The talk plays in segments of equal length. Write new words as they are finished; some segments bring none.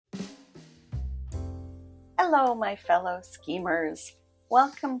Hello, my fellow schemers.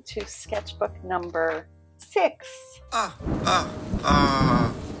 Welcome to sketchbook number 6. How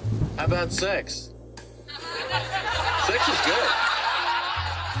about 6? 6 is good.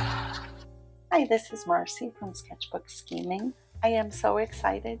 Hi, this is Marcy from Sketchbook Scheming. I am so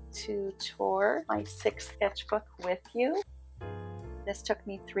excited to tour my 6th sketchbook with you. This took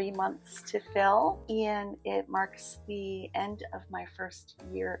me 3 months to fill, and it marks the end of my first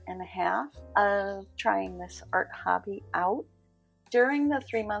 1.5 years of trying this art hobby out. During the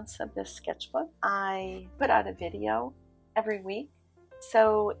 3 months of this sketchbook, I put out a video every week.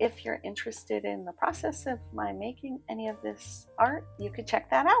 So if you're interested in the process of my making any of this art, you could check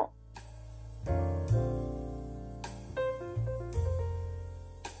that out.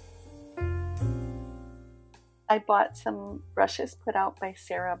 I bought some brushes put out by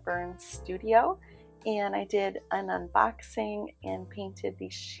Sarah Burns Studio, and I did an unboxing and painted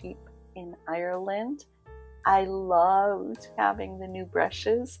these sheep in Ireland. I loved having the new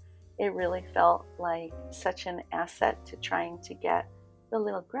brushes. It really felt like such an asset to trying to get the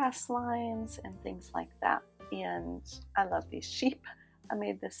little grass lines and things like that. And I love these sheep. I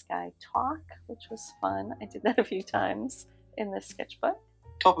made this guy talk, which was fun. I did that a few times in this sketchbook.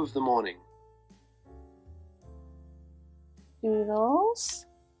 Top of the morning. Doodles.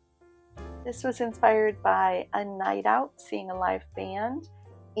 This was inspired by a night out, seeing a live band,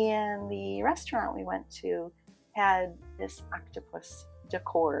 and the restaurant we went to had this octopus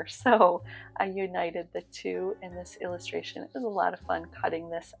decor, so I united the two in this illustration. It was a lot of fun cutting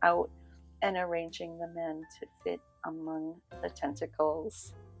this out and arranging the men to fit among the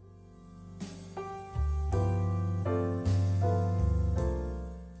tentacles.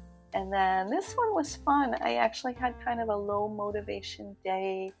 And then this one was fun. I actually had kind of a low motivation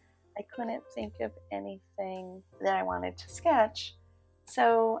day. I couldn't think of anything that I wanted to sketch.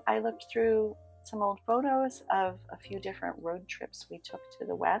 So I looked through some old photos of a few different road trips we took to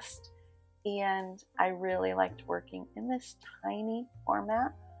the West. And I really liked working in this tiny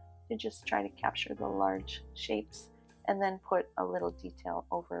format to just try to capture the large shapes and then put a little detail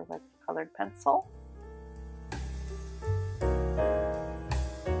over with colored pencil.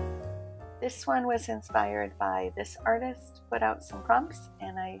 This one was inspired by this artist, put out some prompts,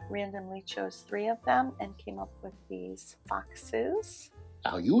 and I randomly chose 3 of them and came up with these foxes.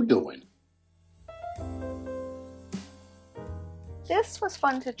 How you doing? This was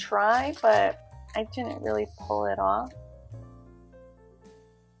fun to try, but I didn't really pull it off.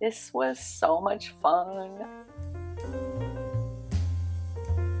 This was so much fun.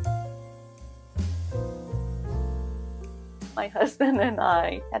 My husband and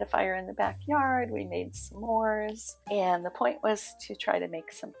I had a fire in the backyard. We made s'mores, and the point was to try to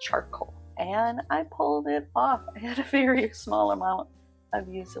make some charcoal. And I pulled it off. I had a very small amount of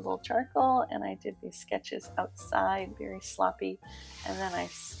usable charcoal, and I did these sketches outside, very sloppy, and then I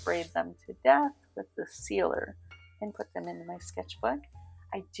sprayed them to death with the sealer and put them into my sketchbook.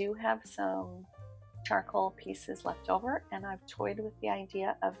 I do have some charcoal pieces left over, and I've toyed with the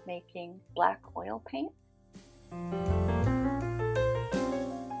idea of making black oil paint.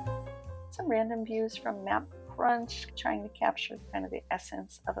 Some random views from Map Crunch, trying to capture kind of the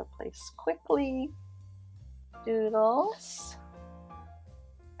essence of a place quickly. Doodles.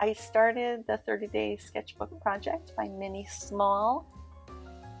 I started the 30-day sketchbook project by Minnie Small.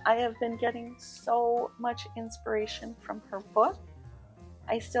 I have been getting so much inspiration from her book.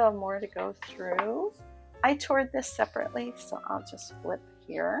 I still have more to go through. I toured this separately, so I'll just flip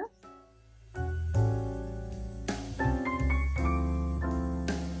here.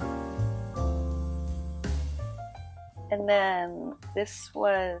 And then this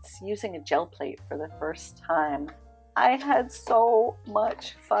was using a gel plate for the first time. I had so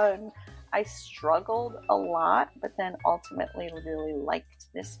much fun. I struggled a lot, but then ultimately really liked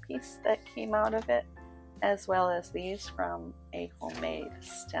this piece that came out of it, as well as these from a homemade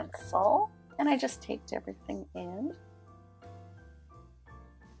stencil. And I just taped everything in.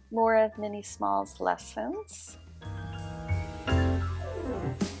 More of Minnie Small's lessons.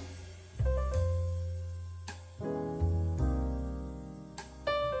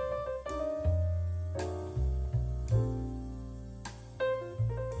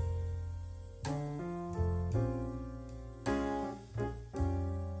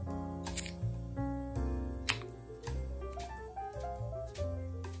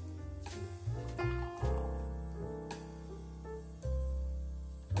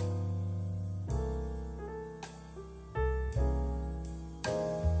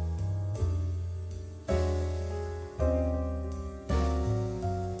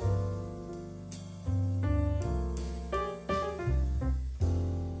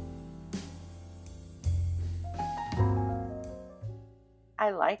 I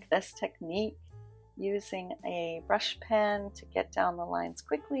like this technique, using a brush pen to get down the lines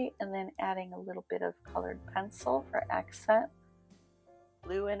quickly and then adding a little bit of colored pencil for accent.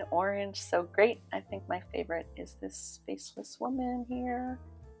 Blue and orange, so great. I think my favorite is this faceless woman here.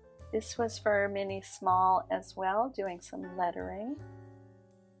 This was for Minnie Small as well, doing some lettering,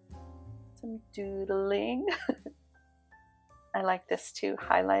 some doodling. I like this too,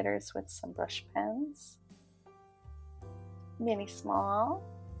 highlighters with some brush pens. Minnie Small.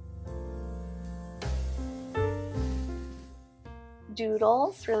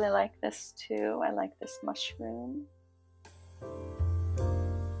 Doodles, really like this too. I like this mushroom.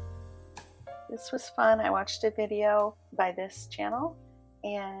 This was fun. I watched a video by this channel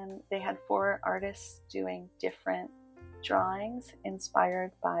and they had 4 artists doing different drawings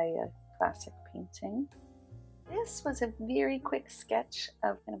inspired by a classic painting. This was a very quick sketch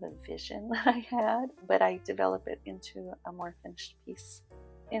of kind of a vision that I had, but I develop it into a more finished piece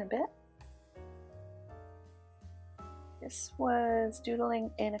in a bit. This was doodling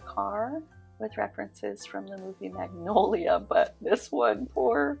in a car with references from the movie Magnolia, but this one,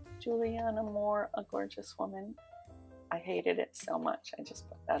 poor Juliana Moore, a gorgeous woman. I hated it so much, I just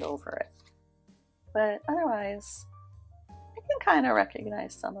put that over it. But otherwise, I can kind of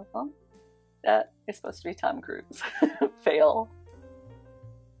recognize some of them. That is supposed to be Tom Cruise. Fail.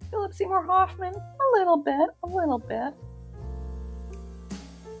 Philip Seymour Hoffman, a little bit.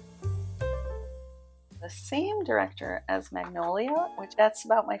 The same director as Magnolia, which that's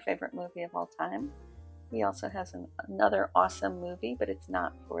about my favorite movie of all time. He also has another awesome movie, but it's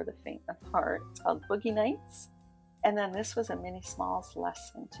not for the faint of heart. It's called Boogie Nights. And then this was a Minnie Small's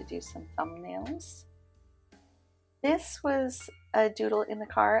lesson to do some thumbnails. This was a doodle in the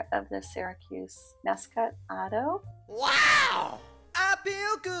car of the Syracuse mascot, Otto. Wow! I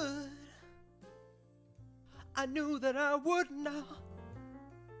feel good. I knew that I would not.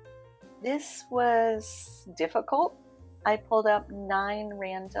 This was difficult. I pulled up 9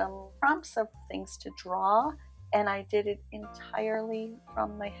 random prompts of things to draw, and I did it entirely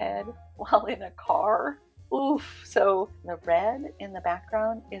from my head while in a car. Oof! So the red in the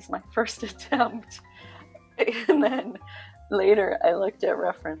background is my first attempt. And then later I looked at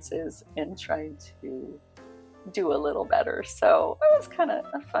references and tried to do a little better. So it was kind of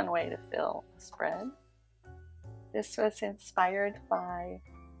a fun way to fill a spread. This was inspired by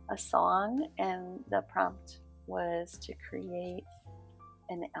a song, and the prompt was to create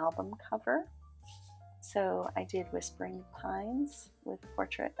an album cover. So I did Whispering Pines with a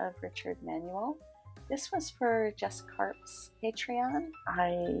portrait of Richard Manuel. This was for Jess Karp's Patreon.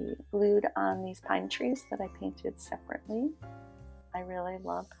 I glued on these pine trees that I painted separately. I really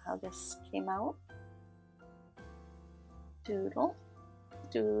love how this came out. Doodle,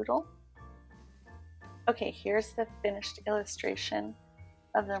 doodle. Okay, here's the finished illustration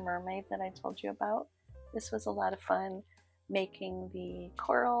of the mermaid that I told you about. This was a lot of fun, making the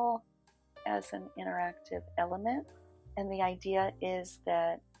coral as an interactive element. And the idea is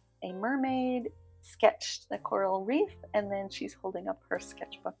that a mermaid sketched the coral reef, and then she's holding up her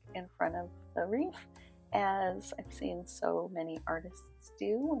sketchbook in front of the reef, as I've seen so many artists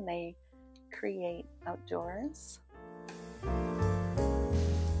do when they create outdoors.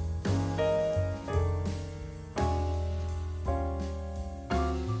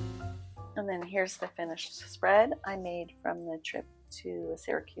 And then here's the finished spread I made from the trip to a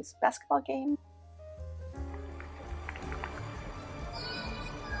Syracuse basketball game.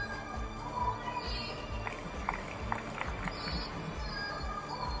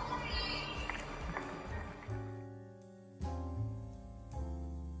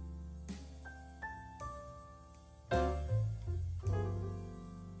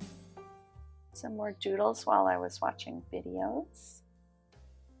 Some more doodles while I was watching videos.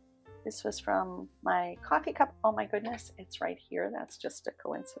 This was from my coffee cup. Oh my goodness, it's right here. That's just a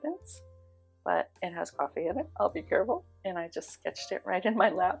coincidence, but it has coffee in it. I'll be careful. And I just sketched it right in my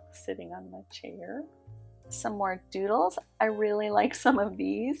lap, sitting on my chair. Some more doodles. I really like some of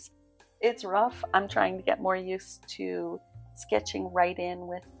these. It's rough. I'm trying to get more used to sketching right in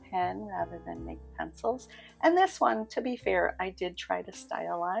with pen rather than make pencils. And this one, to be fair, I did try to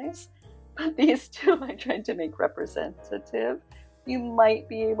stylize, but these two I tried to make representative. You might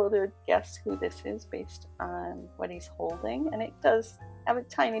be able to guess who this is based on what he's holding, and it does have a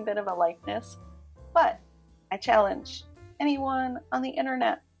tiny bit of a likeness, but I challenge anyone on the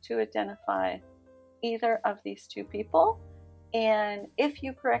internet to identify either of these two people, and if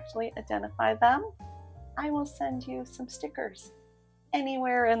you correctly identify them, I will send you some stickers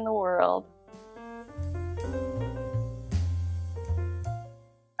anywhere in the world.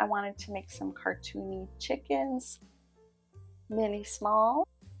 I wanted to make some cartoony chickens Minnie Small.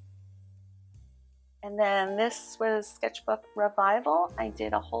 And then this was Sketchbook Revival. I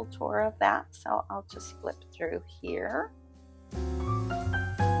did a whole tour of that, so I'll just flip through here.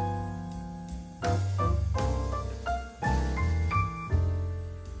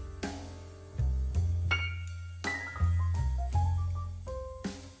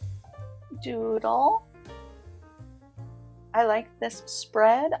 Doodle. I like this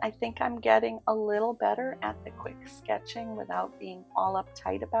spread. I think I'm getting a little better at the quick sketching without being all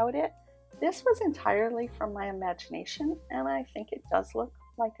uptight about it. This was entirely from my imagination, and I think it does look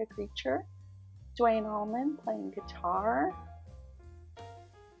like a creature. Dwayne Allman playing guitar.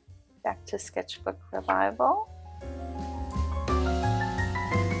 Back to Sketchbook Revival.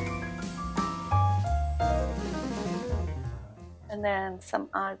 And then some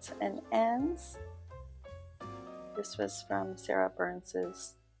odds and ends. This was from Sarah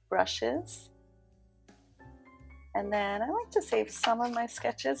Burns's brushes. And then I like to save some of my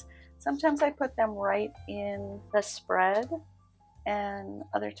sketches. Sometimes I put them right in the spread, and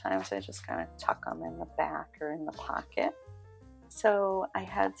other times I just kind of tuck them in the back or in the pocket. So I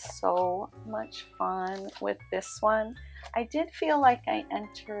had so much fun with this one. I did feel like I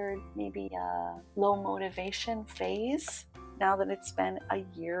entered maybe a low motivation phase now that it's been a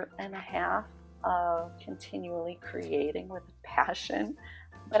year and a half of continually creating with a passion.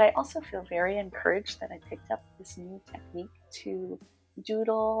 But I also feel very encouraged that I picked up this new technique to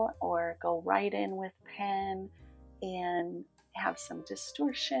doodle or go right in with pen and have some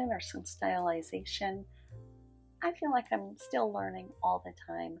distortion or some stylization. I feel like I'm still learning all the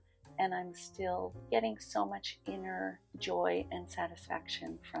time, and I'm still getting so much inner joy and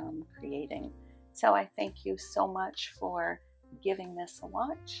satisfaction from creating. So I thank you so much for giving this a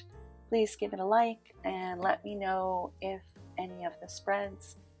watch. Please give it a like and let me know if any of the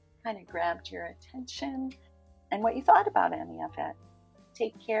spreads kind of grabbed your attention and what you thought about any of it.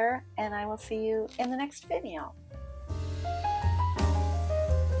 Take care, and I will see you in the next video.